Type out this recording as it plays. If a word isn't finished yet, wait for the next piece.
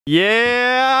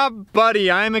Yeah, buddy,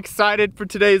 I'm excited for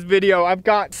today's video. I've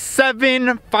got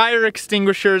 7 fire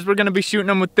extinguishers. We're gonna be shooting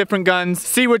them with different guns,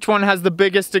 see which one has the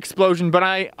biggest explosion, but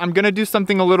I'm gonna do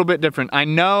something a little bit different. I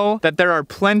know that there are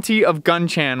plenty of gun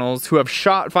channels who have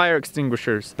shot fire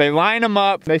extinguishers. They line them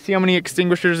up, they see how many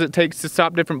extinguishers it takes to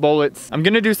stop different bullets. I'm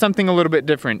gonna do something a little bit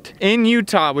different. In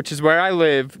Utah, which is where I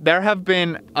live, there have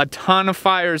been a ton of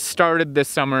fires started this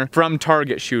summer from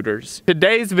target shooters.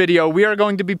 Today's video, we are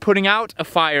going to be putting out a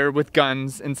fire with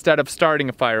guns instead of starting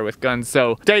a fire with guns,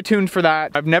 so stay tuned for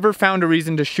that. I've never found a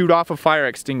reason to shoot off a fire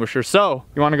extinguisher, so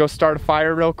you want to go start a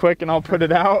fire real quick and I'll put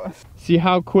it out? See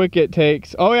how quick it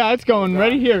takes. Oh yeah, it's going.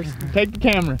 Ready? Here, take the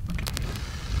camera.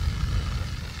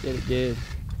 Get it good.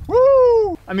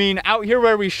 Woo! I mean, out here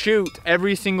where we shoot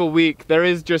every single week, there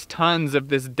is just tons of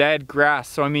this dead grass.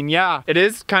 So I mean, yeah, it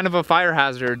is kind of a fire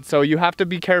hazard, so you have to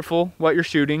be careful what you're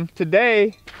shooting.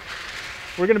 Today,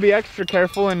 we're gonna be extra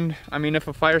careful, and I mean, if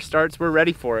a fire starts, we're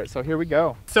ready for it, so here we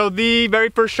go. So the very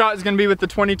first shot is gonna be with the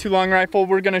 22 long rifle.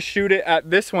 We're gonna shoot it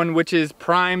at this one, which is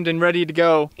primed and ready to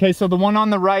go. Okay, so the one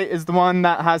on the right is the one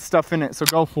that has stuff in it, so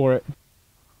go for it.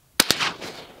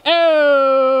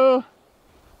 Oh!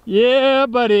 Yeah,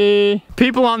 buddy.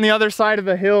 People on the other side of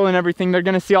the hill and everything, they're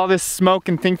gonna see all this smoke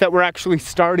and think that we're actually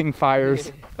starting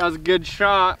fires. That was a good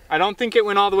shot. I don't think it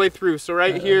went all the way through. So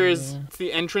right here is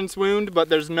the entrance wound, but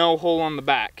there's no hole on the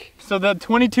back. So the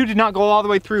 22 did not go all the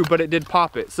way through, but it did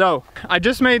pop it. So I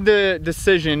just made the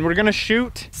decision. We're gonna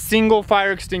shoot single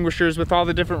fire extinguishers with all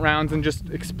the different rounds and just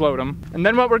explode them. And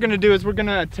then what we're gonna do is we're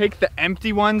gonna take the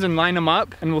empty ones and line them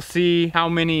up, and we'll see how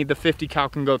many the 50 cal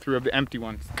can go through of the empty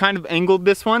ones. Kind of angled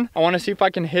this one. I wanna see if I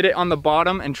can hit it on the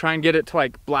bottom and try and get it to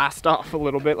like blast off a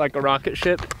little bit like a rocket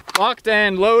ship. Locked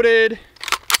and loaded.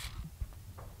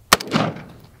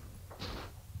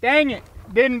 Dang it,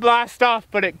 didn't blast off,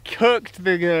 but it cooked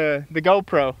the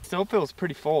GoPro. Still feels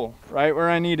pretty full, right where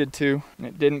I needed to, and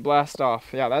it didn't blast off.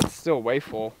 Yeah, that's still way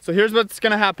full. So here's what's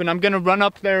gonna happen. I'm gonna run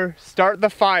up there, start the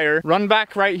fire, run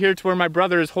back right here to where my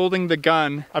brother is holding the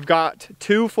gun. I've got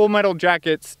 2 full metal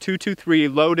jackets, 223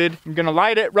 loaded. I'm gonna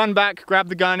light it, run back, grab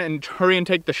the gun, and hurry and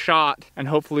take the shot, and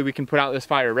hopefully we can put out this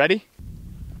fire. Ready?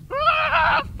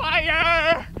 Ah,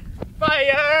 fire!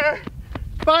 Fire!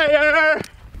 Fire!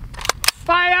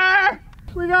 Fire!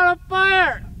 We got a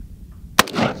fire!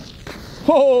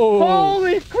 Oh!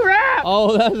 Holy crap!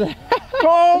 Oh, that's a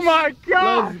oh my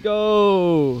god! Let's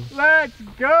go! Let's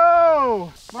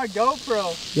go! My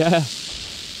GoPro. Yeah.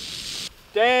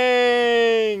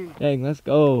 Dang! Dang, let's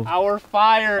go. Our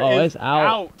fire is it's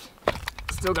out.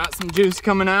 Still got some juice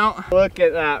coming out. Look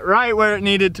at that, right where it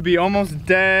needed to be, almost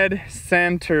dead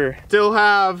center. Still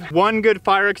have 1 good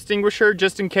fire extinguisher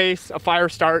just in case a fire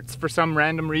starts for some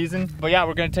random reason. But yeah,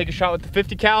 we're gonna take a shot with the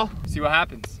 50 cal, see what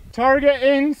happens. Target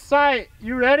in sight,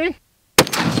 you ready?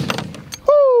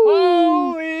 Woo!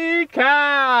 Holy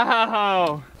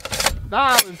cow!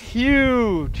 That was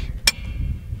huge.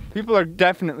 People are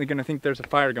definitely gonna think there's a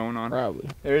fire going on. Probably.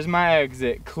 There's my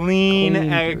exit. Clean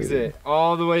exit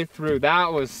all the way through.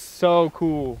 That was so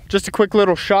cool. Just a quick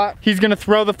little shot. He's gonna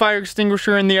throw the fire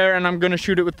extinguisher in the air and I'm gonna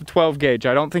shoot it with the 12 gauge.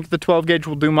 I don't think the 12 gauge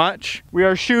will do much. We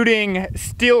are shooting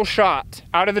steel shot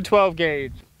out of the 12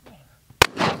 gauge.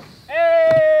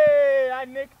 Hey, I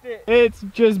nicked it. It's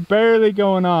just barely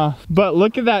going off. But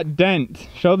look at that dent.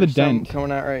 Show the dent.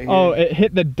 Coming out right here. Oh, it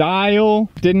hit the dial.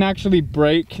 Didn't actually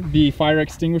break the fire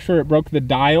extinguisher. It broke the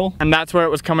dial. And that's where it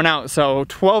was coming out. So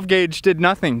 12 gauge did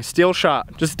nothing. Steel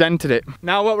shot. Just dented it.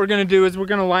 Now what we're going to do is we're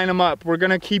going to line them up. We're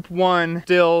going to keep 1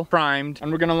 still primed.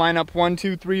 And we're going to line up 1,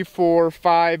 2, 3, 4,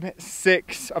 5,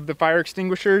 6 of the fire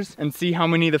extinguishers and see how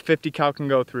many the 50 cal can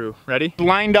go through. Ready?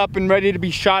 Lined up and ready to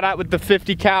be shot at with the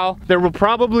 50 cal. There will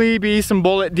probably be some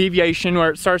bullet deviation where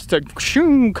it starts to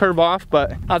curve off,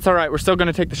 but that's all right. We're still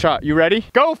gonna take the shot. You ready?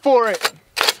 Go for it!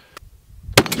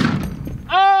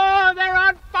 Oh, they're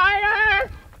on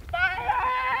fire!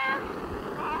 Fire!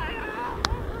 Fire!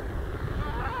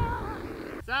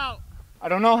 It's out. I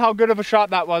don't know how good of a shot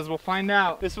that was. We'll find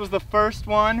out. This was the first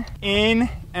one, in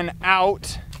and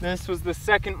out. This was the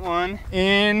second one,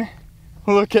 in.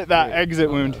 Look at that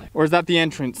exit wound. Or is that the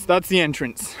entrance? That's the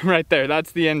entrance right there.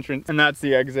 That's the entrance and that's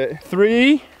the exit.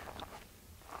 3.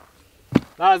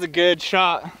 That was a good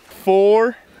shot.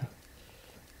 4.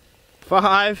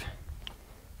 5.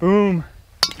 Boom.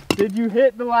 Did you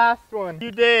hit the last one? You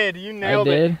did. You nailed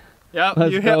it. I did?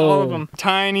 Yep, you hit all of them.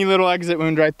 Tiny little exit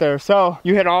wound right there. So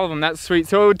you hit all of them, that's sweet.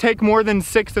 So it would take more than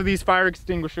 6 of these fire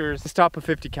extinguishers to stop a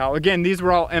 50 cal. Again, these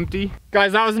were all empty.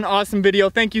 Guys, that was an awesome video.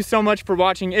 Thank you so much for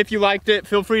watching. If you liked it,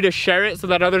 feel free to share it so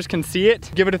that others can see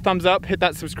it. Give it a thumbs up, hit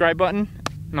that subscribe button,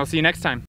 and I'll see you next time.